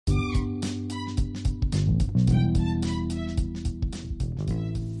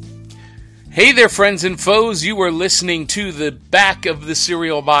Hey there, friends and foes. You are listening to the Back of the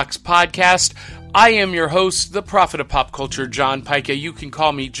Cereal Box podcast. I am your host, the prophet of pop culture, John Pica. You can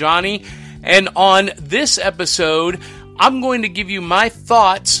call me Johnny. And on this episode, I'm going to give you my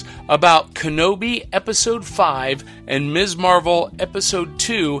thoughts about Kenobi Episode 5 and Ms. Marvel Episode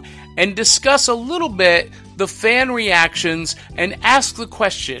 2 and discuss a little bit the fan reactions and ask the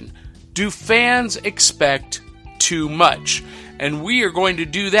question, do fans expect too much? And we are going to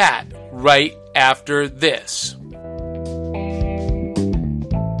do that right after this.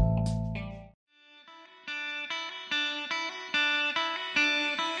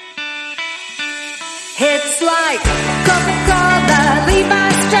 It's like Coca-Cola, Levi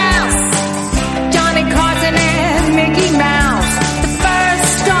Strauss, Johnny Carson and Mickey Mouse. The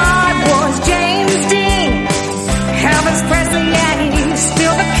first star was James Dean, Elvis Presley, and he's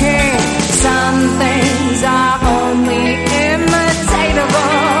still the king. Some things are only imitatable.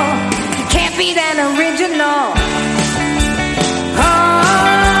 You can't beat an original. Oh,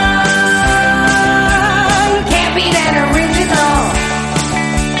 you can't beat an original.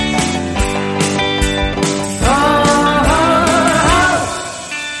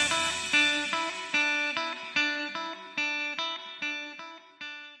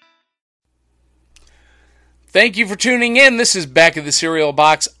 Thank you for tuning in. This is Back of the Cereal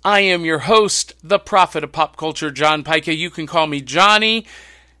Box. I am your host, the prophet of pop culture, John Pica. You can call me Johnny.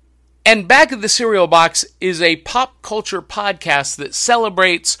 And Back of the Cereal Box is a pop culture podcast that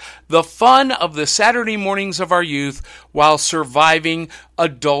celebrates the fun of the Saturday mornings of our youth while surviving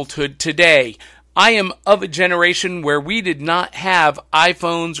adulthood today. I am of a generation where we did not have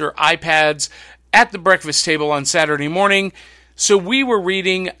iPhones or iPads at the breakfast table on Saturday morning. So we were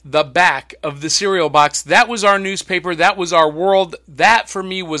reading the Back of the Cereal Box. That was our newspaper. That was our world. That, for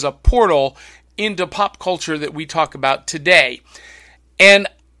me, was a portal into pop culture that we talk about today. And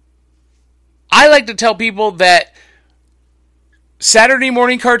I like to tell people that Saturday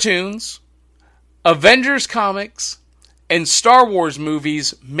morning cartoons, Avengers comics, and Star Wars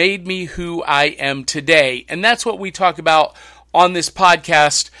movies made me who I am today. And that's what we talk about on this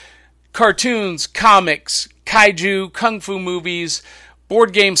podcast. Cartoons, comics, kaiju, kung fu movies,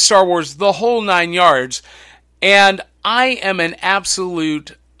 board games, Star Wars, the whole 9 yards. And I am an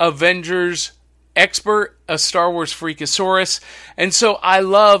absolute Avengers expert, a Star Wars freakosaurus, and so I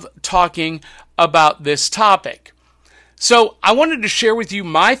love talking about this topic. So I wanted to share with you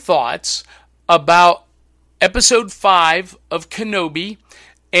my thoughts about Episode 5 of Kenobi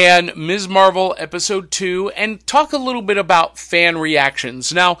and Ms. Marvel Episode 2, and talk a little bit about fan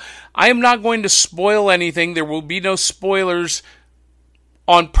reactions. Now, I am not going to spoil anything. There will be no spoilers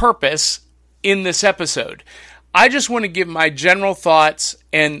on purpose in this episode. I just want to give my general thoughts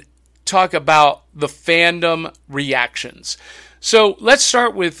and talk about the fandom reactions. So let's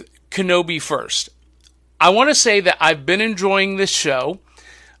start with Kenobi first. I want to say that I've been enjoying this show.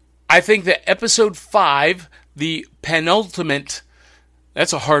 I think that Episode 5, the penultimate,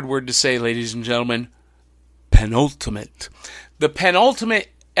 that's a hard word to say, ladies and gentlemen, penultimate. The penultimate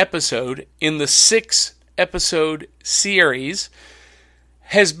episode in the 6-episode series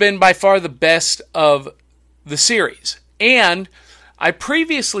has been by far the best of the series. And I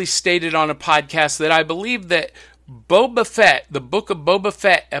previously stated on a podcast that I believe that Boba Fett, the Book of Boba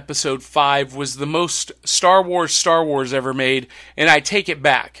Fett Episode 5, was the most Star Wars ever made, and I take it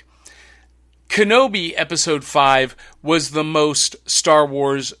back. Kenobi Episode 5 was the most Star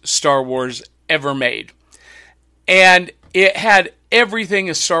Wars ever made. And it had everything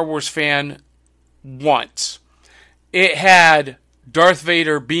a Star Wars fan wants. It had Darth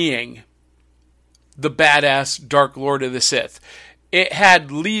Vader being the badass Dark Lord of the Sith. It had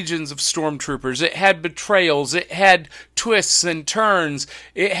legions of stormtroopers. It had betrayals. It had twists and turns.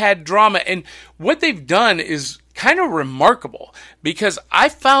 It had drama. And what they've done is kind of remarkable, because I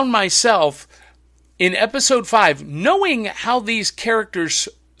found myself in Episode 5, knowing how these characters'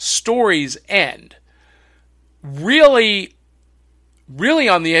 stories end, really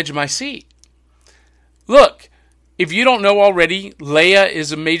on the edge of my seat. Look, if you don't know already, Leia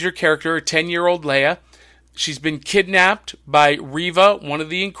is a major character, a 10-year-old Leia. She's been kidnapped by Reva, one of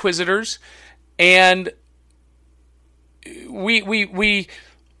the Inquisitors, and we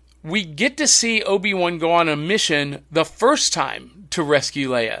get to see Obi-Wan go on a mission the first time to rescue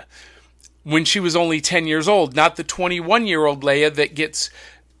Leia, when she was only 10 years old, not the 21-year-old Leia that gets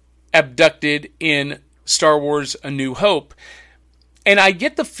abducted in Star Wars A New Hope. And I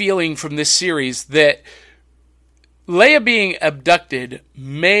get the feeling from this series that Leia being abducted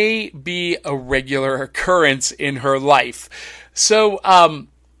may be a regular occurrence in her life. So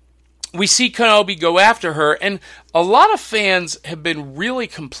we see Kenobi go after her, and a lot of fans have been really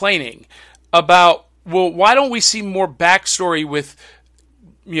complaining about, well, why don't we see more backstory with,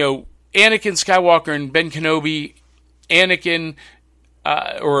 Anakin Skywalker and Ben Kenobi, Anakin,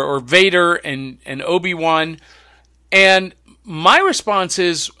 or Vader and Obi-Wan? And my response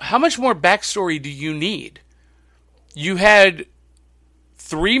is, how much more backstory do you need? You had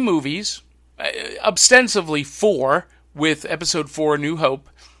 3 movies, ostensibly 4, with Episode 4, A New Hope,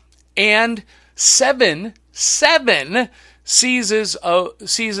 and 7 seasons of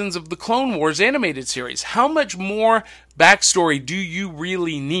the Clone Wars animated series. How much more backstory do you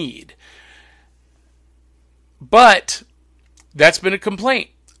really need? But that's been a complaint.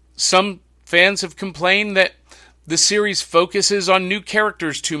 Some fans have complained that the series focuses on new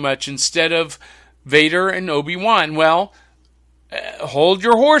characters too much instead of Vader and Obi-Wan. Well, hold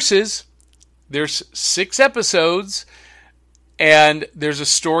your horses. There's 6 episodes, and there's a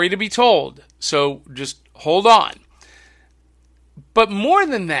story to be told. So just hold on. But more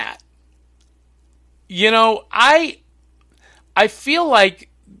than that, I feel like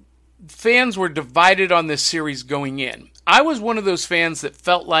fans were divided on this series going in. I was one of those fans that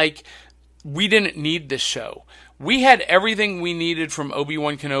felt like we didn't need this show. We had everything we needed from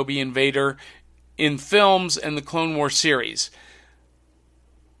Obi-Wan Kenobi and Vader in films and the Clone Wars series.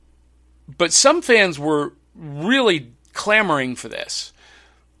 But some fans were really clamoring for this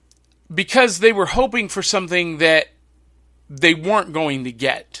because they were hoping for something that they weren't going to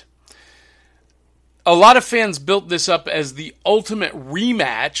get. A lot of fans built this up as the ultimate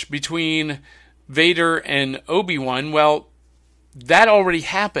rematch between Vader and Obi-Wan. Well, that already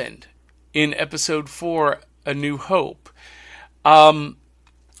happened in Episode 4, A New Hope.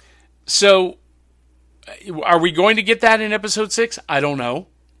 So, are we going to get that in Episode 6? I don't know.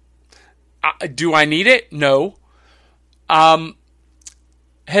 Do I need it? No.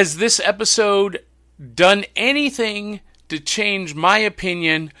 Has this episode done anything to change my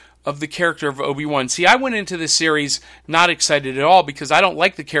opinion of the character of Obi-Wan? See, I went into this series not excited at all because I don't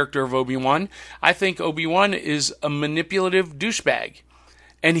like the character of Obi-Wan. I think Obi-Wan is a manipulative douchebag.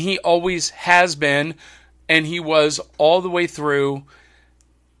 And he always has been, and he was all the way through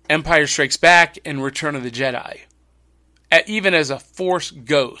Empire Strikes Back and Return of the Jedi. Even as a Force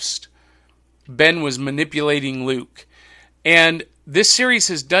ghost, Ben was manipulating Luke. And this series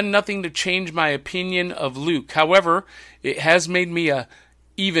has done nothing to change my opinion of Luke. However, it has made me a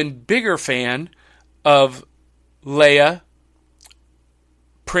even bigger fan of Leia,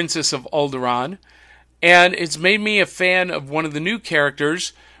 Princess of Alderaan, and it's made me a fan of one of the new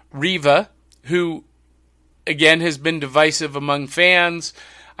characters, Reva, who, again, has been divisive among fans.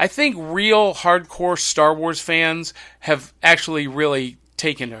 I think real hardcore Star Wars fans have actually really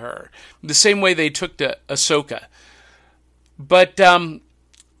taken to her, the same way they took to Ahsoka. But,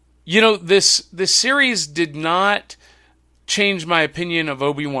 this series did not change my opinion of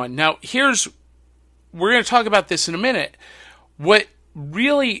Obi-Wan. Now, we're going to talk about this in a minute. What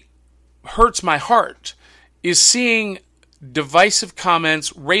really hurts my heart is seeing divisive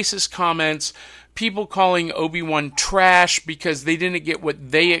comments, racist comments, people calling Obi-Wan trash because they didn't get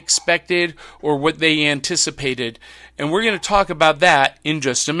what they expected or what they anticipated. And we're going to talk about that in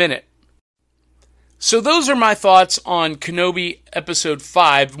just a minute. So those are my thoughts on Kenobi Episode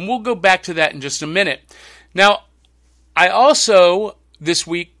 5, and we'll go back to that in just a minute. Now, I also, this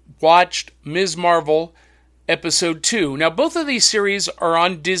week, watched Ms. Marvel Episode 2. Now, both of these series are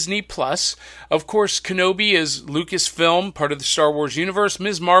on Disney+. Of course, Kenobi is Lucasfilm, part of the Star Wars universe.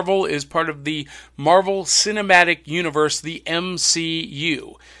 Ms. Marvel is part of the Marvel Cinematic Universe, the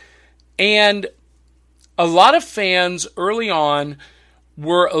MCU. And a lot of fans early on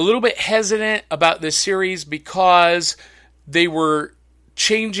were a little bit hesitant about this series because they were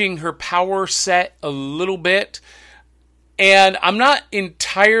changing her power set a little bit. And I'm not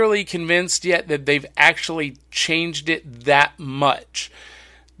entirely convinced yet that they've actually changed it that much.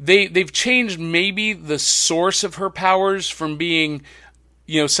 They've changed maybe the source of her powers from being,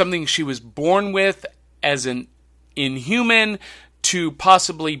 something she was born with as an inhuman to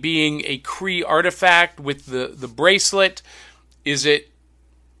possibly being a Kree artifact with the bracelet. Is it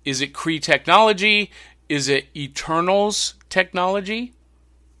Kree technology? Is it Eternals technology?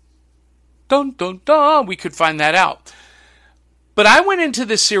 Dun dun dun. We could find that out. But I went into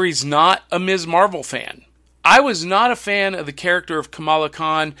this series not a Ms. Marvel fan. I was not a fan of the character of Kamala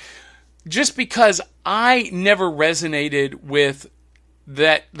Khan just because I never resonated with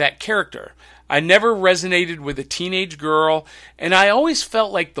that character. I never resonated with a teenage girl, and I always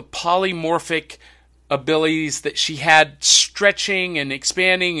felt like the polymorphic abilities that she had, stretching and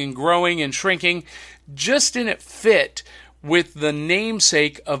expanding and growing and shrinking, just didn't fit with the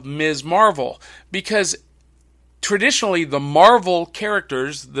namesake of Ms. Marvel. Because traditionally the Marvel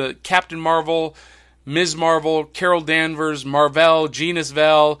characters, the Captain Marvel, Ms. Marvel, Carol Danvers, Marvel, Genus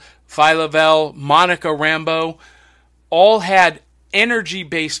Vell, Phyla Vell, Monica Rambeau, all had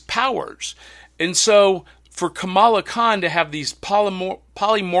energy-based powers. And so for Kamala Khan to have these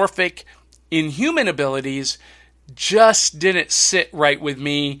polymorphic inhuman abilities just didn't sit right with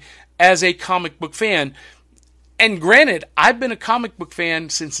me as a comic book fan. And granted, I've been a comic book fan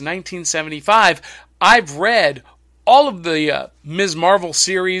since 1975. I've read all of the Ms. Marvel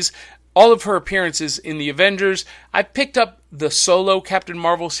series, all of her appearances in the Avengers. I picked up the solo Captain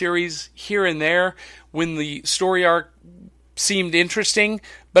Marvel series here and there when the story arc seemed interesting,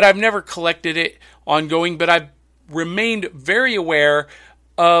 but I've never collected it ongoing. But I've remained very aware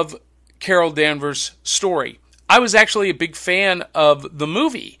of Carol Danvers' story. I was actually a big fan of the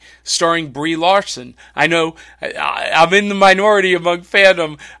movie starring Brie Larson. I know I'm in the minority among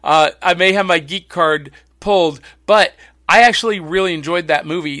fandom. I may have my geek card pulled, but I actually really enjoyed that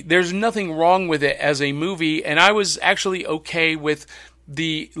movie. There's nothing wrong with it as a movie, and I was actually okay with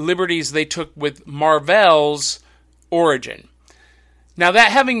the liberties they took with Marvel's origin. Now,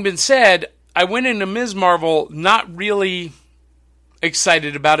 that having been said, I went into Ms. Marvel not really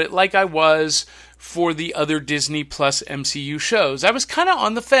excited about it like I was for the other Disney Plus MCU shows. I was kind of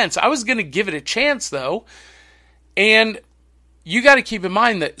on the fence. I was going to give it a chance, though. And you got to keep in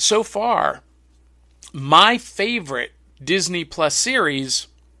mind that so far, my favorite Disney Plus series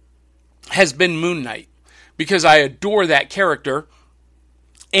has been Moon Knight, because I adore that character,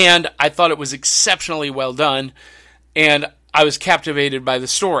 and I thought it was exceptionally well done, and I was captivated by the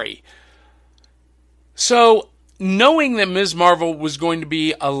story. So, knowing that Ms. Marvel was going to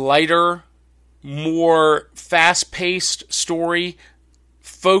be a lighter, more fast-paced story,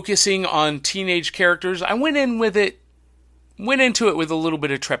 focusing on teenage characters, I went into it with a little bit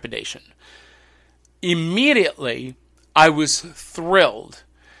of trepidation. Immediately, I was thrilled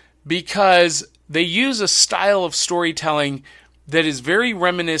because they use a style of storytelling that is very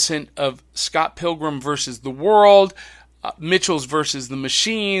reminiscent of Scott Pilgrim versus the World, Mitchell's versus the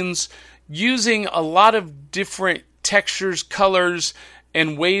Machines, using a lot of different textures, colors,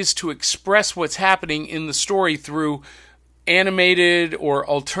 and ways to express what's happening in the story through animated or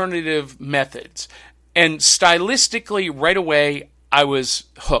alternative methods. And stylistically, right away, I was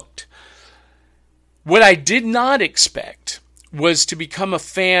hooked. What I did not expect was to become a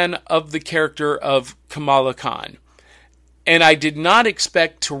fan of the character of Kamala Khan. And I did not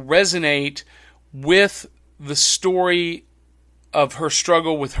expect to resonate with the story of her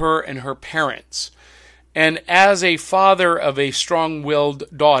struggle with her and her parents. And as a father of a strong-willed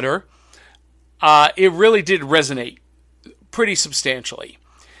daughter, it really did resonate pretty substantially.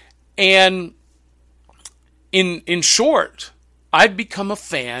 And in short, I've become a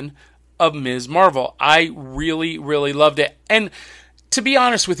fan of Ms. Marvel. I really, really loved it. And to be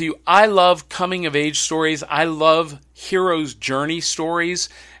honest with you, I love coming-of-age stories. I love hero's journey stories.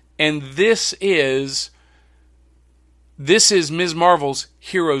 And this is Ms. Marvel's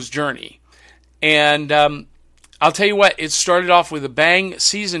hero's journey. And I'll tell you what, it started off with a bang.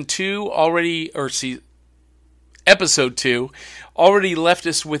 Episode 2 already left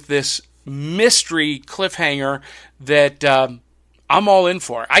us with this mystery cliffhanger that I'm all in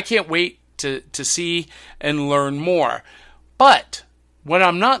for. I can't wait to see and learn more. But what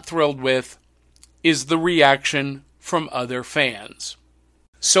I'm not thrilled with is the reaction from other fans.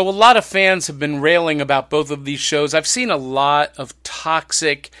 So a lot of fans have been railing about both of these shows. I've seen a lot of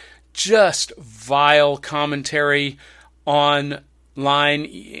toxic, just vile commentary online.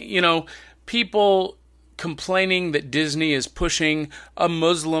 You know, people complaining that Disney is pushing a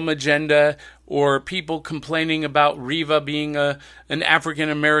Muslim agenda, or people complaining about Reva being an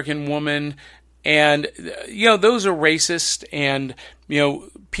African-American woman. And, you know, those are racist. And, you know,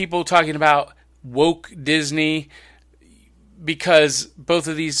 people talking about woke Disney because both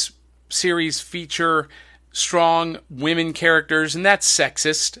of these series feature strong women characters, and that's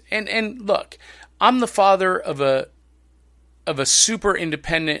sexist. And look, I'm the father of a super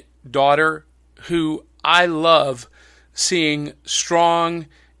independent daughter who I love seeing strong,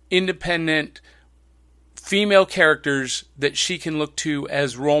 independent female characters that she can look to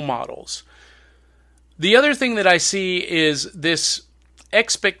as role models. The other thing that I see is this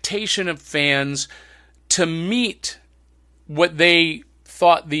expectation of fans to meet what they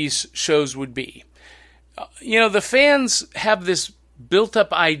thought these shows would be. You know, the fans have this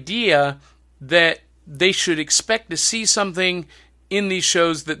built-up idea that they should expect to see something in these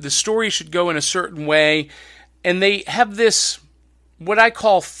shows, that the story should go in a certain way, and they have this, what I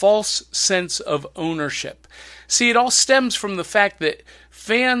call, false sense of ownership. See, it all stems from the fact that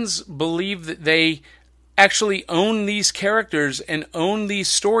fans believe that they actually own these characters and own these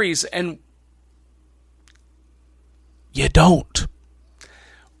stories, and you don't.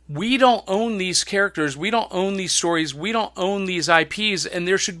 We don't own these characters, we don't own these stories, we don't own these IPs, and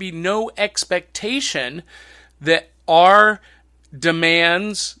there should be no expectation that our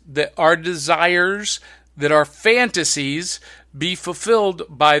demands, that our desires, that our fantasies be fulfilled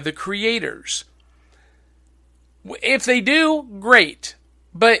by the creators. If they do, great.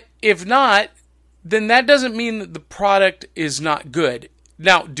 But if not, then that doesn't mean that the product is not good.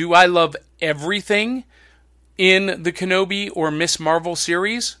 Now, do I love everything in the Kenobi or Miss Marvel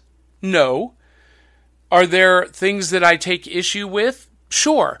series? No. Are there things that I take issue with?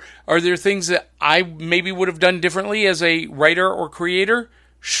 Sure. Are there things that I maybe would have done differently as a writer or creator?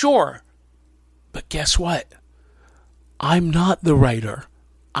 Sure. But guess what? I'm not the writer.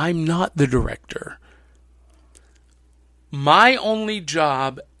 I'm not the director. My only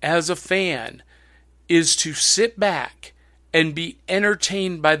job as a fan is to sit back and be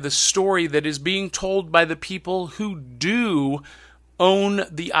entertained by the story that is being told by the people who do own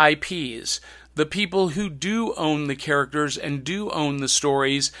the IPs, the people who do own the characters and do own the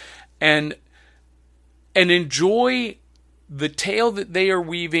stories, and enjoy the tale that they are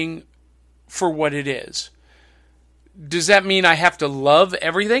weaving for what it is. Does that mean I have to love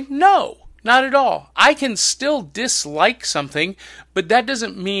everything? No, not at all. I can still dislike something, but that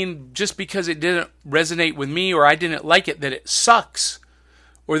doesn't mean just because it didn't resonate with me or I didn't like it that it sucks,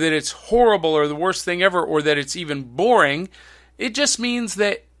 or that it's horrible or the worst thing ever, or that it's even boring. It just means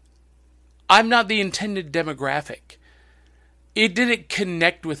that I'm not the intended demographic. It didn't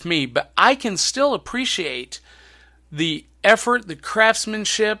connect with me, but I can still appreciate the effort, the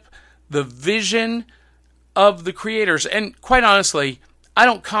craftsmanship, the vision of the creators. And quite honestly, I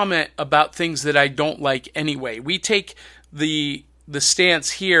don't comment about things that I don't like anyway. We take the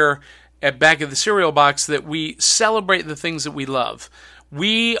stance here at Back of the Cereal Box that we celebrate the things that we love.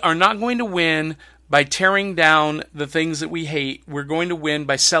 We are not going to win by tearing down the things that we hate. We're going to win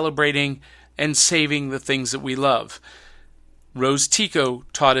by celebrating and saving the things that we love. Rose Tico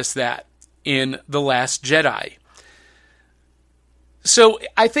taught us that in The Last Jedi. So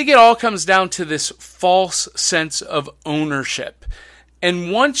I think it all comes down to this false sense of ownership.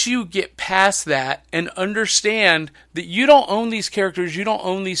 And once you get past that and understand that you don't own these characters, you don't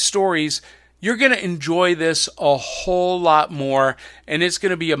own these stories, you're going to enjoy this a whole lot more, and it's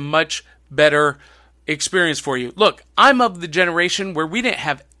going to be a much better experience for you. Look, I'm of the generation where we didn't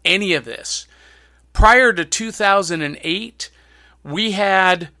have any of this. Prior to 2008, we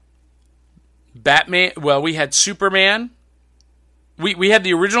had Batman, we had Superman. We had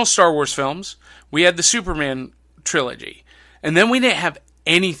the original Star Wars films. We had the Superman trilogy. And then we didn't have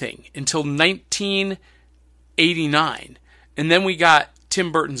anything until 1989. And then we got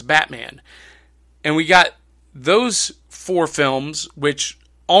Tim Burton's Batman. And we got those 4 films, which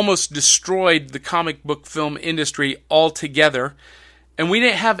almost destroyed the comic book film industry altogether. And we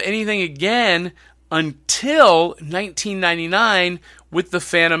didn't have anything again until 1999 with The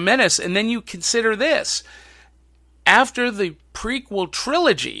Phantom Menace. And then you consider this. After the prequel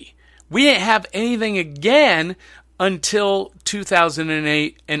trilogy, we didn't have anything again until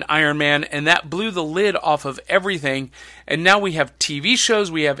 2008 and Iron Man, and that blew the lid off of everything. And now we have TV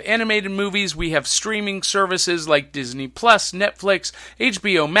shows, we have animated movies, we have streaming services like Disney Plus, Netflix,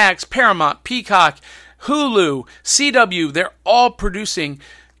 HBO Max, Paramount, Peacock, Hulu, CW. They're all producing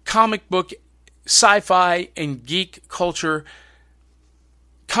comic book, sci-fi, and geek culture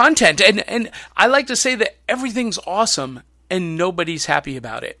content. And I like to say that everything's awesome and nobody's happy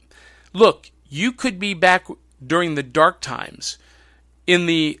about it. Look, you could be back during the dark times in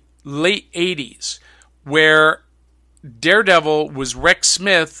the late 80s where Daredevil was Rex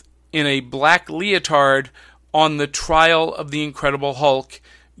Smith in a black leotard on the trial of the Incredible Hulk.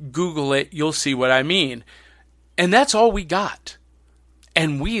 Google it, you'll see what I mean. And that's all we got.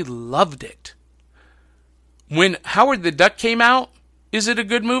 And we loved it. When Howard the Duck came out, is it a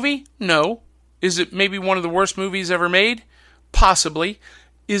good movie? No. Is it maybe one of the worst movies ever made? Possibly.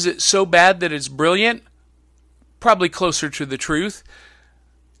 Is it so bad that it's brilliant? Probably closer to the truth.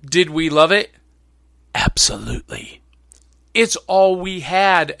 Did we love it? Absolutely. It's all we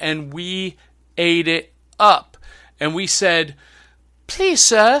had, and we ate it up. And we said, "Please,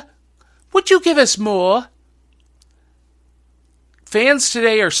 sir, would you give us more?" Fans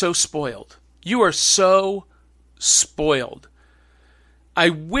today are so spoiled. You are so spoiled. I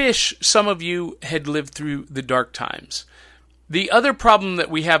wish some of you had lived through the dark times. The other problem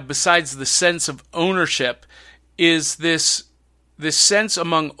that we have besides the sense of ownership is this sense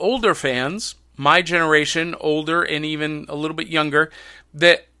among older fans, my generation, older and even a little bit younger,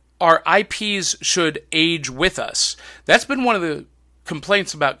 that our IPs should age with us. That's been one of the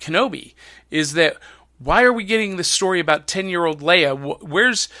complaints about Kenobi, is that why are we getting this story about 10-year-old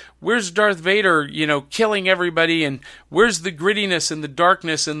Leia? Where's Darth Vader, killing everybody, and where's the grittiness and the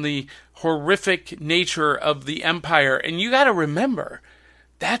darkness and the horrific nature of the Empire? And you got to remember,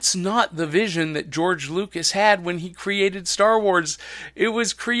 that's not the vision that George Lucas had when he created Star Wars. It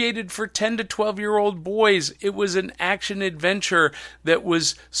was created for 10 to 12-year-old boys. It was an action adventure that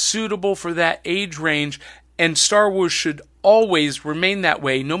was suitable for that age range, and Star Wars should always remain that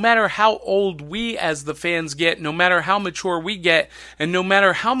way, no matter how old we as the fans get, no matter how mature we get, and no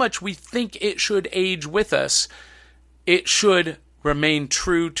matter how much we think it should age with us. It should remain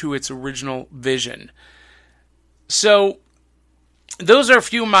true to its original vision. So, those are a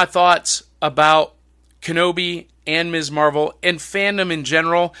few of my thoughts about Kenobi and Ms. Marvel and fandom in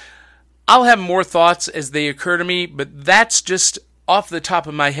general. I'll have more thoughts as they occur to me, but that's just off the top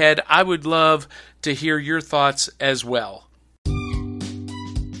of my head. I would love to hear your thoughts as well.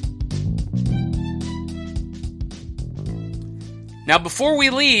 Now, before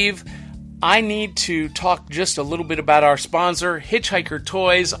we leave, I need to talk just a little bit about our sponsor, Hitchhiker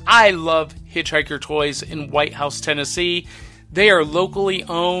Toys. I love Hitchhiker Toys in White House, Tennessee. They are locally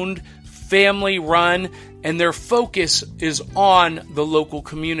owned, family run, and their focus is on the local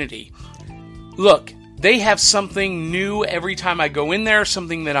community. Look, they have something new every time I go in there,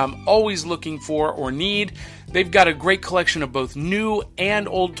 something that I'm always looking for or need. They've got a great collection of both new and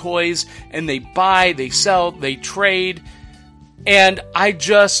old toys, and they buy, they sell, they trade. And I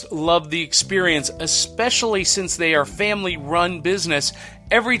just love the experience, especially since they are family-run business.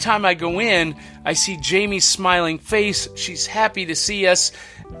 Every time I go in, I see Jamie's smiling face. She's happy to see us,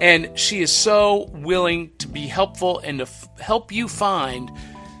 and she is so willing to be helpful and to help you find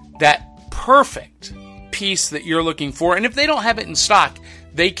that perfect piece that you're looking for. And if they don't have it in stock,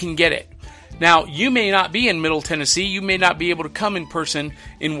 they can get it. Now, you may not be in Middle Tennessee. You may not be able to come in person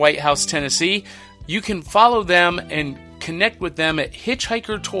in White House, Tennessee. You can follow them and connect with them at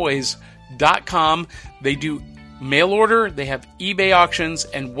hitchhikertoys.com. They do mail order, they have eBay auctions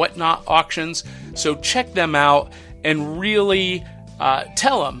and whatnot auctions, so check them out and really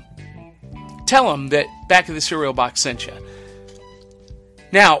tell them that Back of the Cereal Box sent you.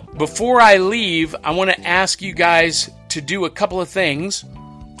 Now, before I leave, I want to ask you guys to do a couple of things.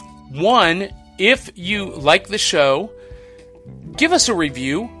 One, if you like the show, give us a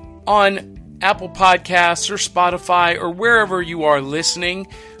review on Apple Podcasts or Spotify or wherever you are listening.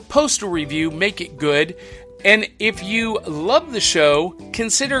 Post a review, make it good. And if you love the show,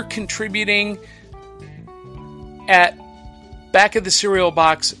 consider contributing at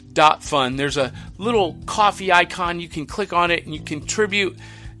backofthecerealbox.fun. There's a little coffee icon. You can click on it and you contribute,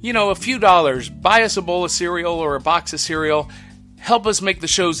 a few dollars. Buy us a bowl of cereal or a box of cereal. Help us make the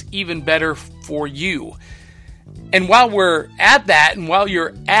shows even better for you. And while we're at that, and while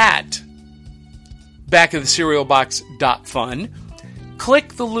you're at backofthecerealbox.fun,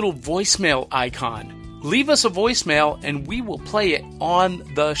 click the little voicemail icon. Leave us a voicemail and we will play it on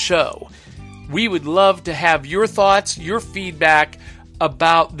the show. We would love to have your thoughts, your feedback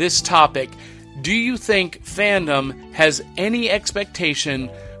about this topic. Do you think fandom has any expectation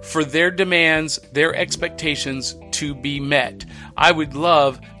for their demands, their expectations to be met? I would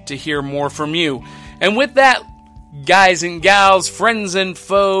love to hear more from you. And with that, guys and gals, friends and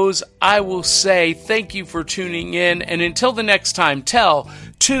foes, I will say thank you for tuning in. And until the next time, tell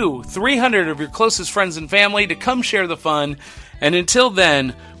 200-300 of your closest friends and family to come share the fun. And until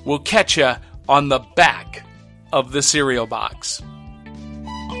then, we'll catch ya on the back of the cereal box.